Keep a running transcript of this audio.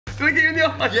Do I get you in the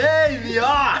eye? Yeah, in the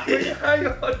eye. Hang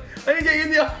on. I didn't get you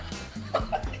in the eye.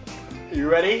 You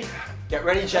ready? Get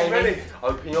ready, Jamie. I'm ready.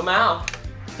 Open your mouth.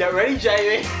 Get ready,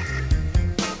 Jamie.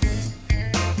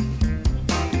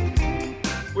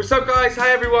 What's up, guys? Hi,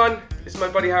 everyone. This is my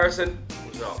buddy Harrison.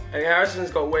 What's up? And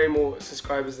Harrison's got way more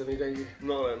subscribers than me, don't you?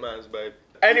 Not that man's babe.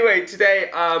 Anyway,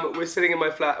 today we're sitting in my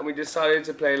flat and we decided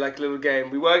to play like a little game.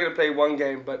 We were going to play one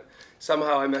game, but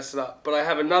somehow I messed it up. But I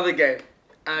have another game,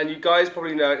 and you guys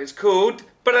probably know it. It's called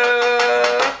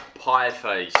Pie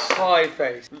face. Pie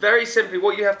face. Very simply,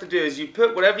 what you have to do is you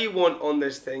put whatever you want on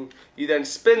this thing. You then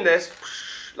spin this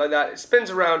like that. It spins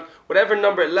around. Whatever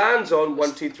number it lands on,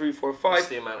 1, 2, 3, 4, 5. That's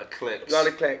the amount of clicks. Amount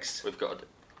of clicks. We've got to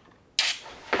do.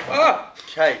 Ah!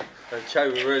 Okay,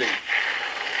 we're ready.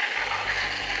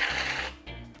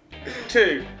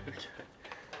 2.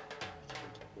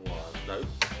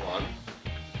 One.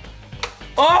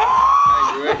 Oh!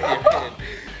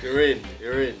 Hey,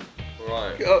 you're in.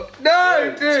 Right. Oh,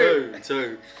 no,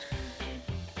 2.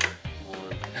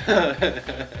 1.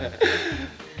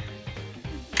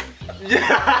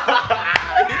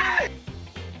 Yeah.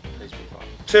 Please be fun.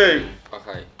 2.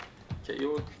 Okay. Get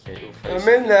your face. I'm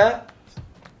in there.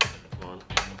 1,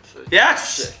 2.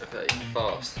 Yes! Okay,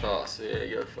 fast. Yeah,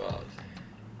 go fast.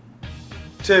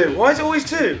 2. Why is it always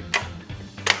 2?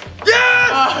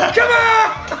 Yes! Come on!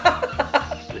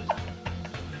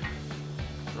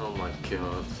 Oh my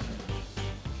god.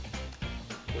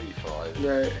 3, 5.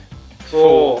 No.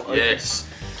 4. Okay. Yes.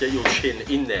 Get your chin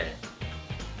in there.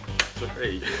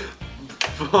 3.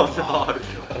 4. No.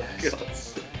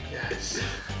 Yes. Yes.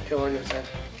 Come on, your turn.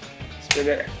 Spin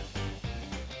it.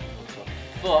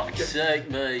 Fuck's sake,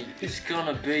 mate. It's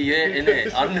gonna be it,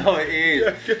 innit? I know it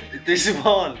is. This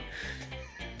one.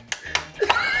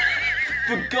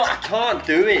 Forgot, I can't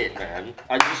do it, man.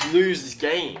 I just lose this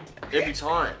game every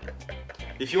time.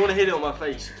 If you want to hit it on my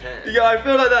face, you can. Yeah, I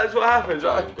feel like that's what happens.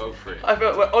 Go for it. I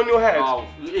feel like on your head. Oh,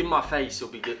 in my face,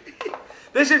 it'll be good.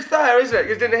 This is fair, isn't it?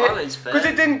 Because it didn't hit. Oh, it's fair. Because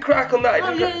it didn't crack on that.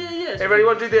 Oh, yeah. Hey, ready?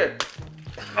 1, 2, 3.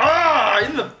 Ah,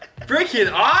 in the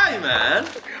freaking eye, man.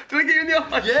 Did I get you in the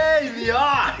eye? Yeah, in the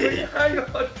eye. Hang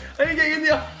on. I didn't get you in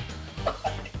the eye.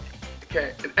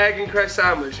 Okay, an egg and cress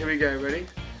sandwich. Here we go. Ready?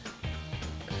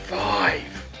 5.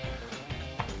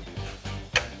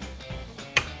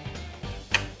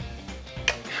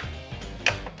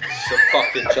 It's a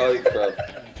fucking joke, bro.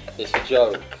 It's a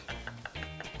joke.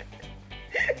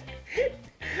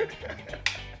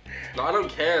 No, I don't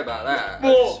care about that.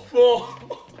 4.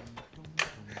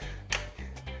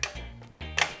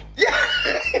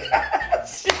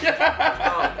 Yes!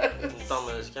 I'm done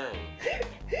with this game.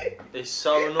 It's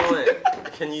so annoying.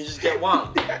 Can you just get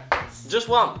one? Yes. Just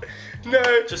one. No.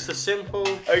 Just a simple.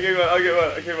 Okay, one.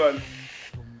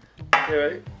 Okay,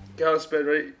 ready? Go on, spin.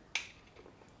 Ready?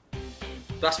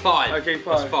 That's 5. Okay,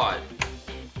 5. That's 5.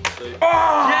 2.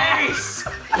 Oh! Yes!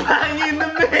 Bang in the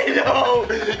middle!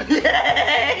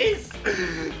 Yes!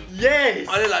 Yes!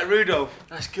 I look like Rudolph.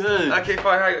 That's good. Okay,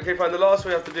 fine. Hang on. Okay, fine. The last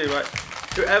one you have to do, right?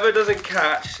 Whoever doesn't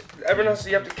catch, everyone has to.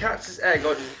 You have to catch this egg,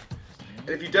 and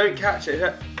if you don't catch it,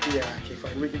 yeah. Okay,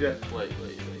 fine. We can do it. Wait.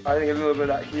 I think a little bit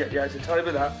of that. Yeah, it's a tiny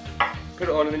bit of that. Put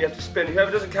it on, and then you have to spin.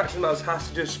 Whoever doesn't catch the mouse has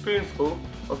to do a spoonful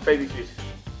of baby food.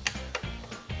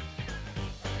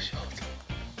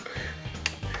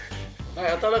 Mate,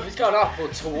 I don't know if it's going up or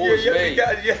towards me.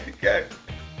 Yeah, go.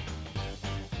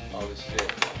 Oh, this is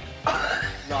it.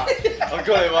 No, I've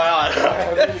got it in my eye.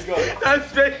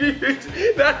 That's baby food.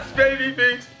 That's baby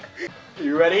food.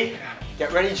 You ready?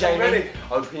 Get ready, Jamie. I'm ready.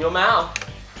 Open your mouth.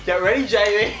 Get ready,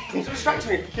 Jamie. Don't distract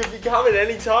me. You'll be coming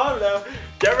any time now.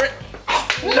 Get ready.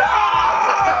 No!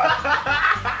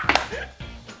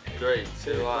 3,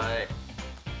 2, 1,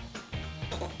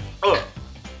 8.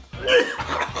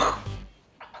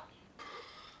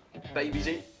 Baby's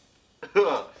in.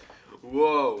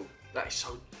 Whoa, that is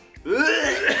so. Oh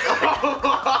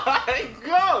my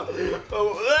god!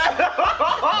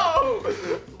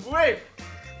 Whip!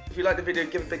 If you like the video,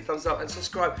 give a big thumbs up and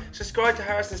subscribe. Subscribe to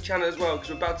Harrison's channel as well, because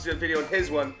we're about to do a video on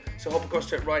his one. So hop across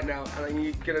to it right now, and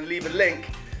you're gonna leave a link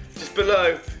just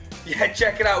below. Yeah,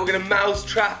 check it out. We're gonna mouse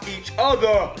trap each other.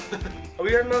 Are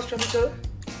we gonna mouse trap each other?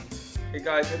 Hey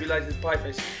guys, hope you like this pie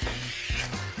face.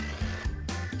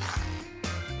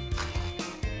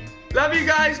 Love you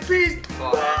guys. Peace.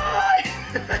 Bye.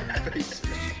 Bye.